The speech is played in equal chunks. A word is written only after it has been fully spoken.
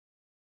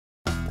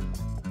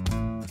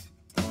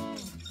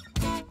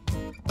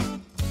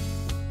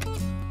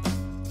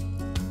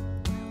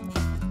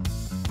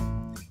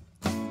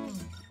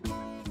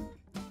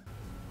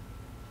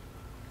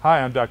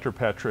Hi, I'm Dr.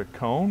 Patrick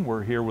Cohn.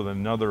 We're here with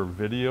another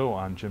video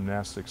on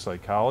gymnastics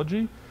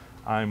psychology.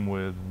 I'm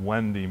with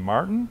Wendy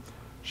Martin.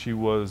 She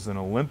was an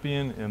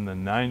Olympian in the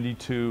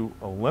 '92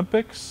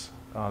 Olympics.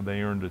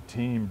 They earned a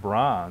team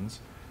bronze.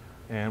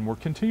 And we're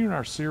continuing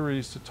our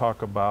series to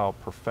talk about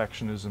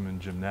perfectionism in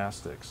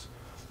gymnastics.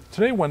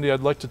 Today, Wendy, I'd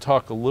like to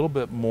talk a little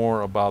bit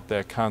more about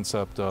that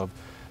concept of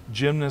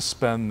gymnasts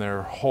spend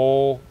their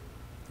whole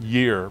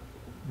year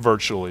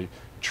virtually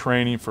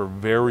training for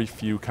very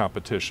few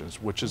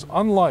competitions, which is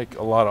unlike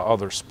a lot of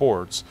other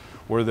sports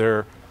where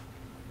they're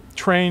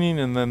training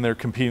and then they're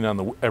competing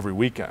on every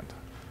weekend.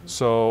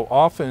 So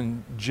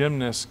often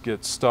gymnasts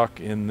get stuck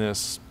in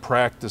this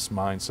practice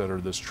mindset or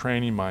this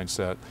training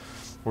mindset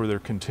where they're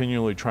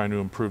continually trying to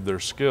improve their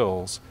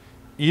skills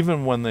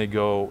even when they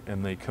go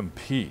and they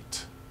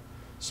compete.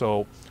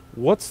 So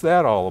what's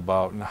that all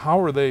about, and how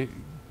are they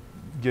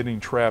getting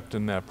trapped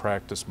in that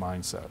practice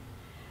mindset?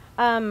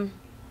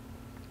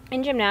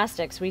 In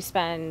gymnastics, we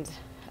spend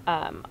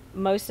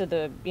most of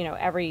the,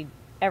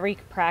 every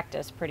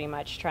practice pretty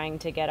much trying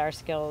to get our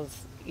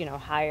skills,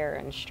 higher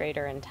and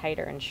straighter and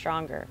tighter and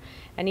stronger.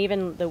 And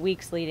even the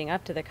weeks leading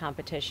up to the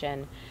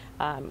competition,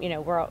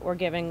 we're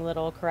giving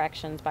little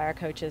corrections by our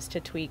coaches to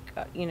tweak,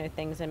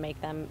 things and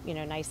make them,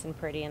 nice and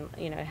pretty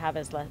and, have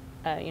as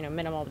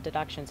minimal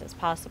deductions as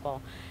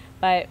possible.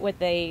 But what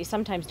they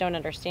sometimes don't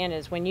understand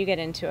is when you get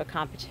into a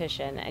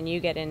competition and you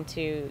get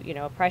into,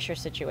 a pressure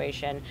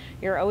situation,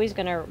 you're always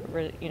going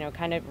to,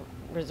 kind of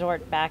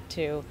resort back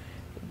to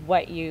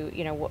what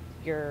what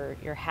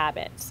your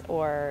habits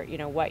or,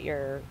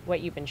 what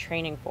you've been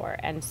training for.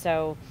 And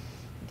so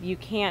you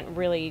can't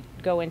really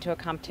go into a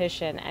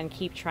competition and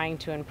keep trying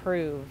to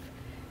improve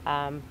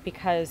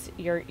because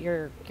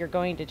you're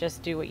going to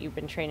just do what you've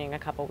been training a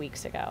couple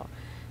weeks ago.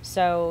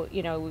 So,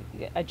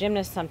 a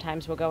gymnast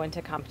sometimes will go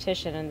into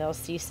competition and they'll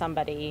see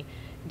somebody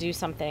do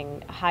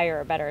something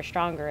higher or better or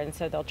stronger, and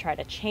so they'll try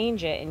to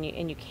change it,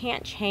 and you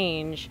can't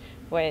change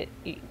what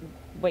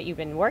you've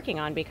been working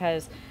on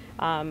because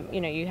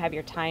you have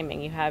your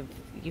timing, you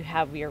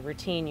have your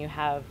routine, you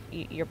have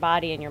your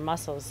body and your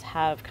muscles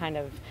have kind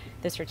of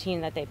this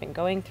routine that they've been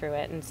going through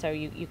it, and so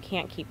you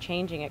can't keep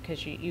changing it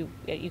because you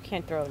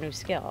can't throw a new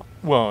skill.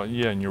 Well,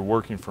 yeah, and you're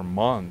working for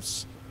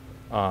months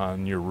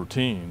on your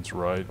routines,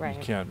 right? Right.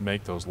 You can't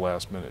make those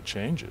last minute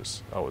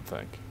changes, I would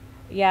think.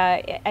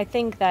 Yeah, I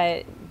think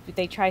that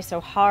they try so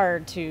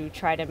hard to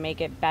try to make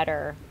it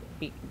better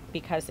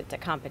because it's a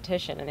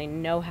competition and they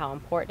know how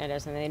important it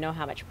is and they know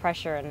how much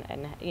pressure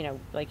and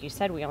like you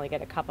said, we only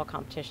get a couple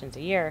competitions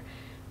a year,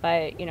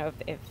 but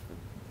if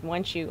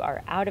once you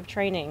are out of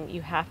training,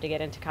 you have to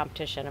get into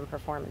competition and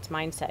performance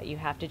mindset. You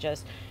have to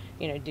just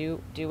do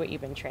what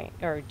you've been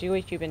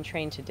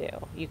trained to do.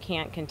 You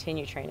can't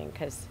continue training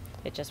because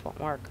it just won't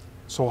work.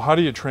 So how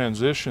do you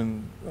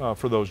transition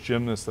for those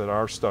gymnasts that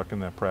are stuck in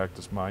that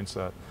practice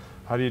mindset?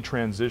 How do you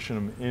transition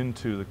them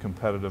into the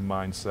competitive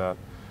mindset,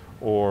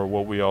 or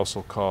what we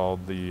also call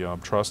the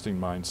trusting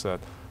mindset?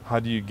 How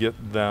do you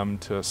get them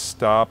to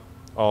stop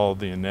all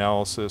the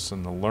analysis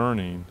and the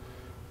learning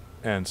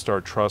and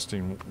start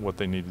trusting what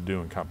they need to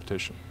do in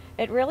competition?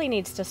 It really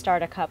needs to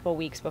start a couple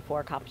weeks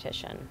before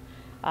competition.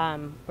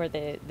 Where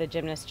the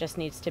gymnast just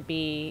needs to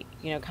be,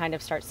 kind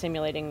of start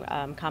simulating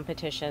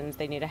competitions.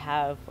 They need to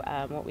have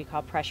what we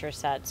call pressure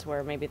sets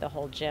where maybe the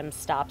whole gym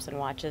stops and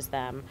watches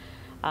them.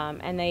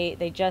 And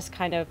they just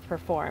kind of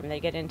perform. They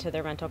get into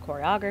their mental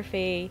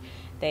choreography.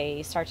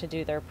 They start to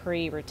do their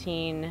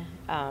pre-routine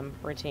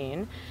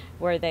routine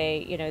where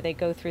they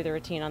go through the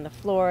routine on the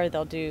floor.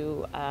 They'll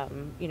do,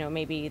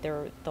 maybe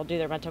they'll do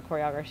their mental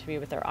choreography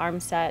with their arm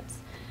sets.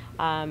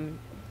 And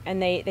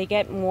they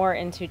get more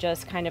into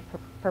just kind of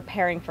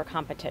preparing for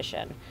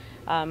competition.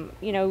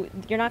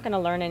 You're not going to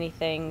learn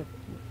anything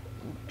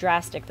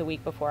drastic the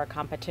week before a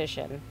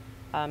competition.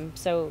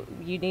 So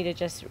you need to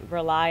just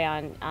rely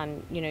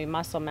on your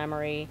muscle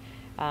memory,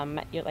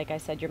 like I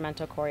said, your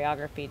mental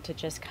choreography to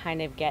just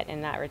kind of get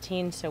in that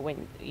routine. So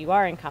when you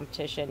are in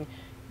competition,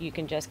 you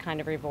can just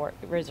kind of revert.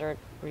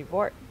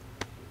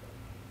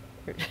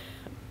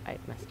 I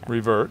messed up.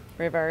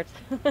 Revert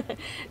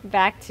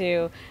back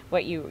to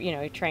what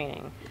you're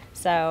training.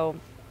 So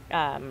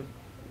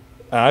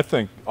and I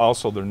think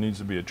also there needs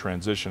to be a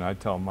transition. I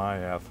tell my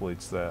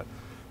athletes that,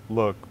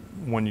 look,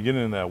 when you get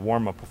into that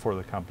warm-up before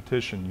the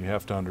competition, you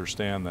have to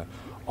understand that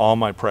all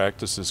my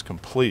practice is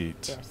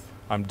complete. Yes.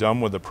 I'm done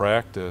with the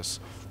practice.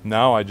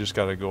 Now I just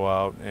got to go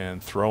out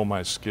and throw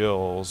my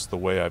skills the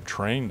way I've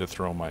trained to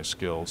throw my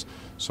skills.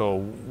 So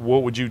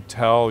what would you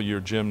tell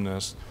your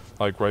gymnast,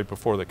 like right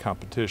before the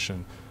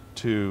competition,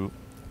 to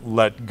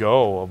let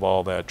go of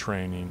all that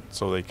training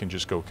so they can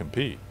just go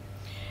compete?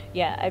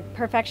 Yeah,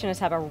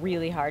 perfectionists have a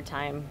really hard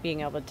time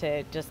being able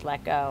to just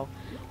let go.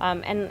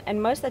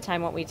 And most of the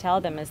time what we tell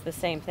them is the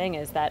same thing,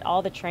 is that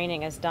all the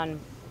training is done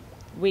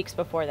weeks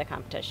before the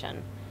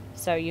competition.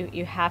 So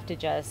you have to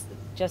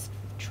just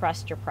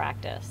trust your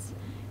practice.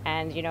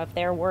 And if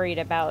they're worried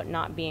about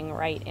not being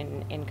right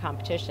in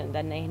competition,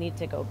 then they need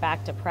to go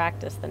back to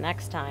practice the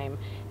next time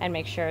and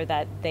make sure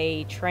that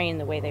they train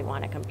the way they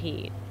want to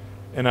compete.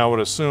 And I would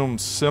assume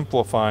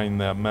simplifying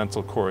that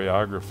mental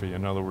choreography,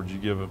 in other words, you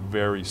give a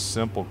very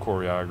simple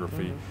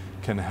choreography,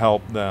 can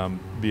help them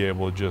be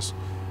able to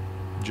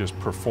just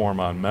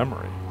perform on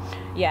memory.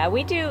 Yeah,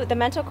 we do, the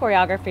mental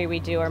choreography we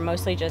do are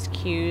mostly just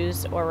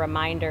cues or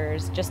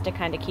reminders just to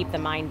kind of keep the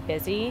mind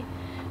busy.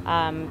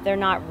 They're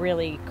not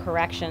really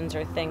corrections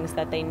or things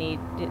that they need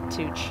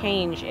to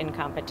change in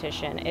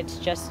competition. It's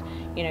just,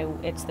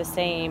 it's the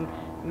same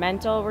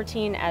mental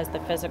routine as the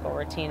physical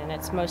routine, and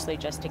it's mostly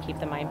just to keep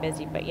the mind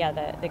busy. But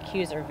yeah, the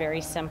cues are very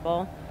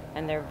simple,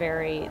 and they're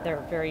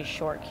very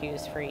short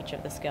cues for each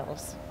of the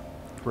skills.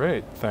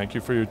 Great. Thank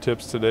you for your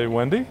tips today,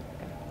 Wendy.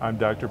 I'm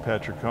Dr.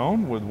 Patrick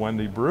Cohn with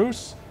Wendy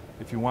Bruce.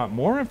 If you want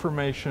more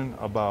information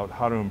about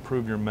how to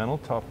improve your mental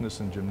toughness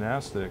in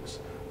gymnastics,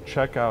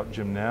 check out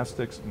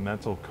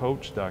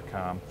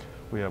gymnasticsmentalcoach.com.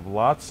 We have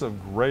lots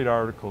of great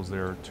articles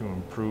there to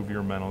improve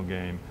your mental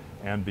game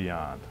and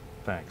beyond.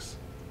 Thanks.